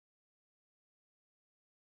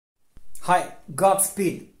Hi,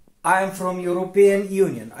 Godspeed. I am from European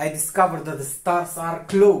Union. I discovered that the stars are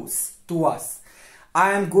close to us.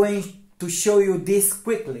 I am going to show you this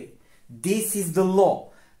quickly. This is the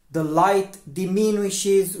law. The light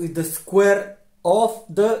diminishes with the square of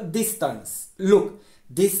the distance. Look,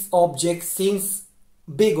 this object seems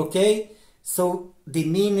big, okay? So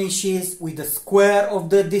diminishes with the square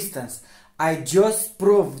of the distance. I just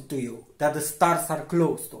proved to you that the stars are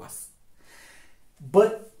close to us.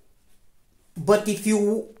 But if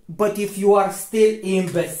you are still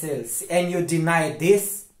imbeciles and you deny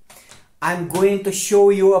this, I'm going to show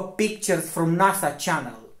you a picture from NASA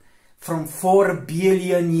channel from 4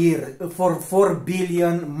 billion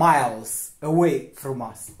miles away from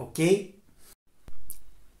us, okay?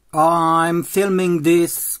 I'm filming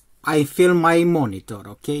this, I film my monitor,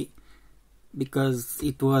 okay? Because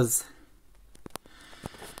it was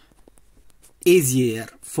easier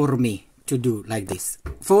for me to do like this.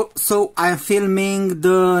 So I'm filming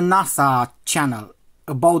the NASA channel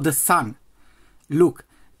about the sun. Look,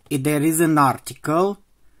 there is an article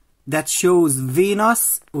that shows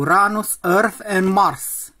Venus, Uranus, Earth and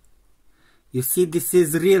Mars. You see, this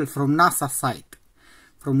is real from NASA site,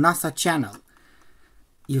 from NASA channel.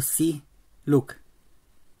 You see, look,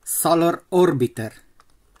 solar orbiter.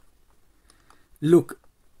 Look,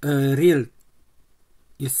 real.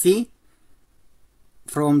 You see,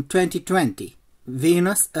 from 2020,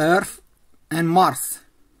 Venus, Earth and Mars.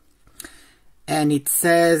 And it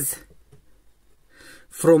says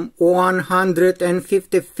from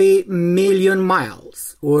 150 million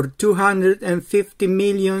miles or 250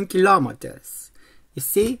 million kilometers. You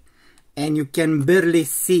see? And you can barely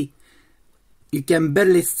see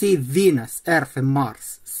Venus, Earth and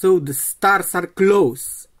Mars. So the stars are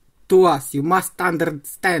close to us. You must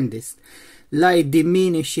understand this. Light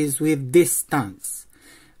diminishes with distance.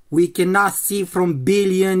 We cannot see from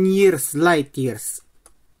billion years, light years.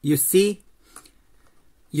 You see?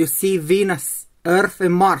 You see Venus, Earth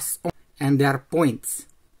and Mars, and they are points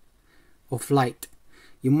of light.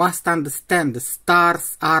 You must understand the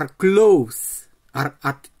stars are close, are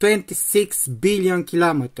at 26 billion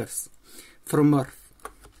kilometers from Earth.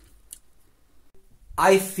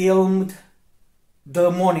 I filmed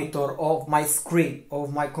the monitor of my screen,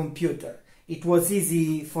 of my computer. It was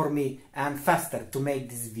easy for me and faster to make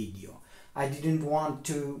this video. I didn't want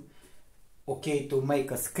to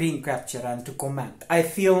make a screen capture and to comment. I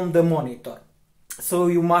filmed the monitor, so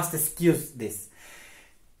you must excuse this.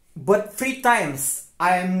 But 3 times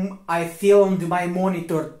I filmed my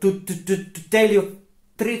monitor to tell you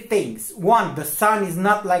 3 things. 1, the sun is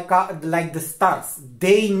not like the stars.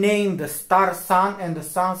 They name the star sun and the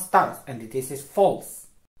sun stars, and this is false.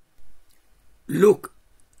 Look,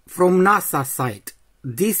 from NASA site,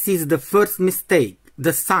 this is the first mistake.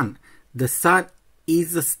 The sun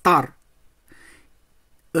is a star.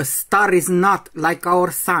 A star is not like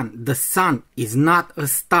our sun. The sun is not a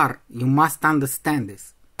star. You must understand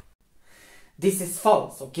this. This is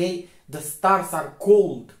false, okay? The stars are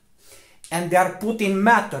cold and they are put in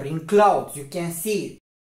matter, in clouds. You can see it.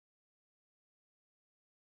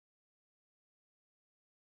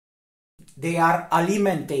 They are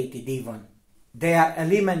alimentated even. They are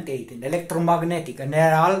alimentated, electromagnetic, and they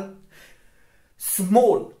are all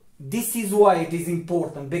small. This is why it is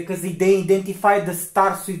important, because they identify the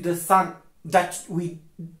stars with the sun, that we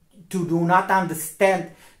do not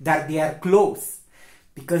understand that they are close.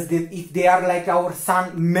 Because if they are like our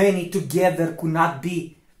sun, many together could not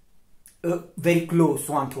be very close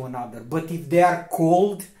one to another. But if they are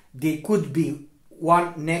cold, they could be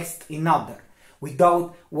one next another,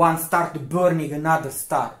 without one star burning another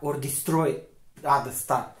star or destroy other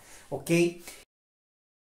star, okay?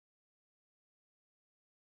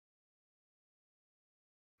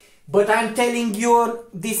 But I'm telling you,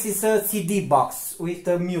 this is a CD box with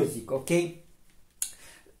the music, okay?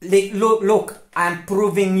 Look, I'm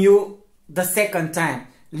proving you the second time.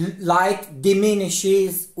 Light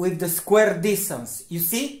diminishes with the square distance, you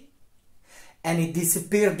see? And it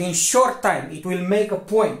disappeared in short time. It will make a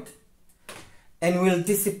point and will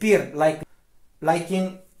disappear like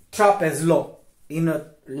in trapeze law, in a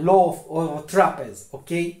law of trapeze,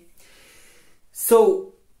 okay?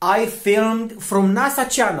 So I filmed from NASA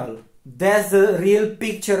channel. There's a real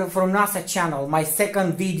picture from NASA channel. My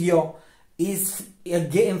second video is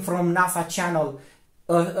again from NASA channel,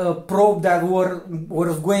 a probe that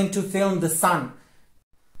was going to film the sun.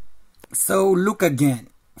 So look again,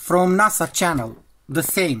 from NASA channel, the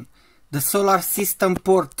same. The solar system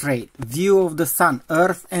portrait, view of the sun,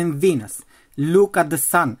 Earth and Venus. Look at the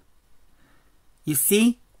sun. You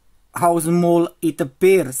see how small it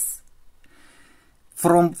appears?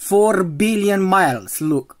 From 4 billion miles,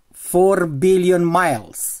 look, 4 billion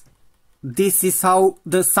miles. This is how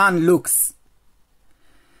the sun looks.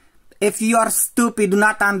 If you are stupid, do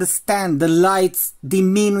not understand, the light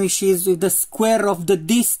diminishes with the square of the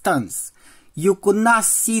distance. You could not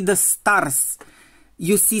see the stars.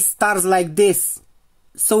 You see stars like this.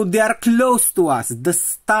 So they are close to us. The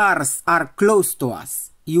stars are close to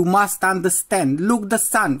us. You must understand. Look, the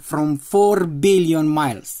sun from 4 billion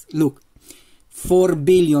miles. Look, 4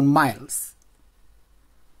 billion miles.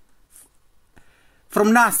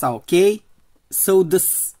 From NASA, okay? So the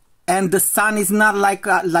sun is not like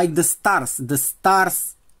the stars. The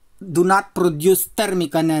stars do not produce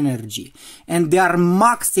thermic energy, and they are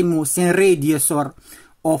maximus in radius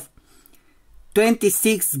of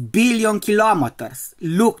 26 billion kilometers.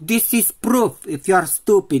 Look, this is proof if you are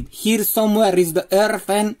stupid. Here somewhere is the Earth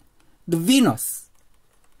and the Venus.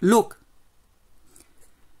 Look.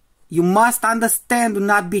 You must understand, do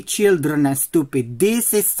not be children and stupid.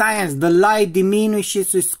 This is science. The light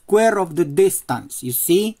diminishes with square of the distance. You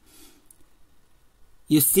see?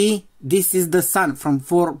 You see? This is the sun from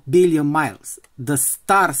 4 billion miles. The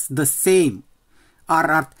stars, the same, are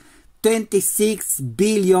at 26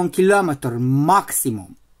 billion kilometers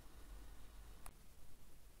maximum.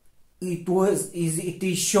 It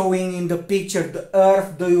is showing in the picture the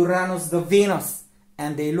Earth, the Uranus, the Venus,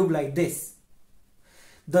 and they look like this.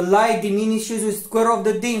 The light diminishes with square of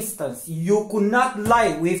the distance. You could not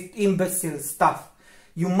lie with imbecile stuff.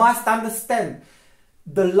 You must understand.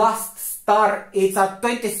 The last star is at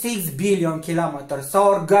 26 billion kilometers.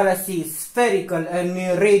 Our galaxy is spherical and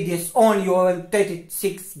in radius only over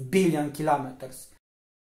 36 billion kilometers.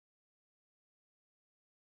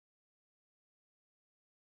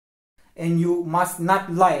 And you must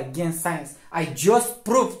not lie against science. I just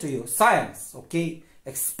proved to you science, okay?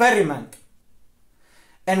 Experiment.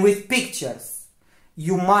 And with pictures.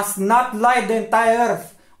 You must not lie the entire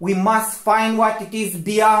Earth. We must find what it is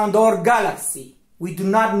beyond our galaxy. We do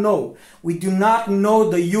not know. We do not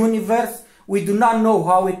know the universe. We do not know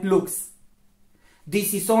how it looks.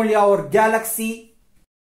 This is only our galaxy.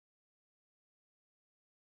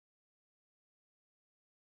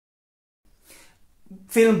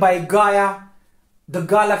 Filmed by Gaia. The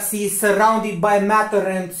galaxy is surrounded by matter,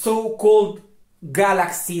 and so-called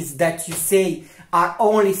galaxies that you say are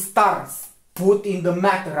only stars put in the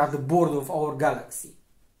matter at the border of our galaxy.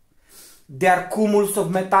 They are cumulus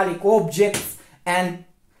of metallic objects, and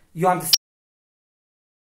you understand.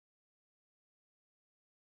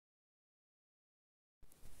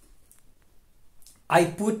 I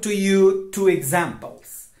put to you two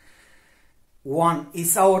examples. One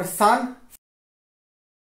is our sun.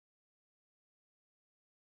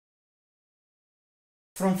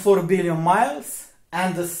 From 4 billion miles,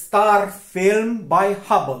 and the star filmed by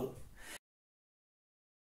Hubble.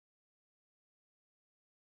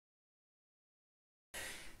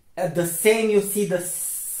 At the same, you see the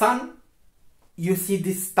sun, you see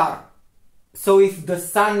this star. So if the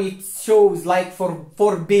sun, it shows like for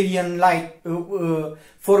 4 billion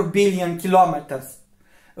 4 billion kilometers,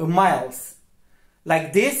 miles,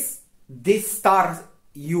 like this star,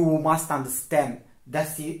 you must understand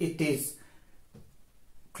that it is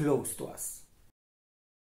close to us.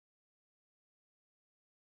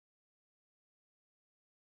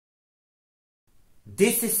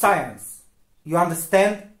 This is science. You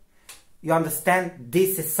understand? You understand?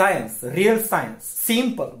 This is science. Real science.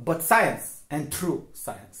 Simple, but science, and true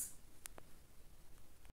science.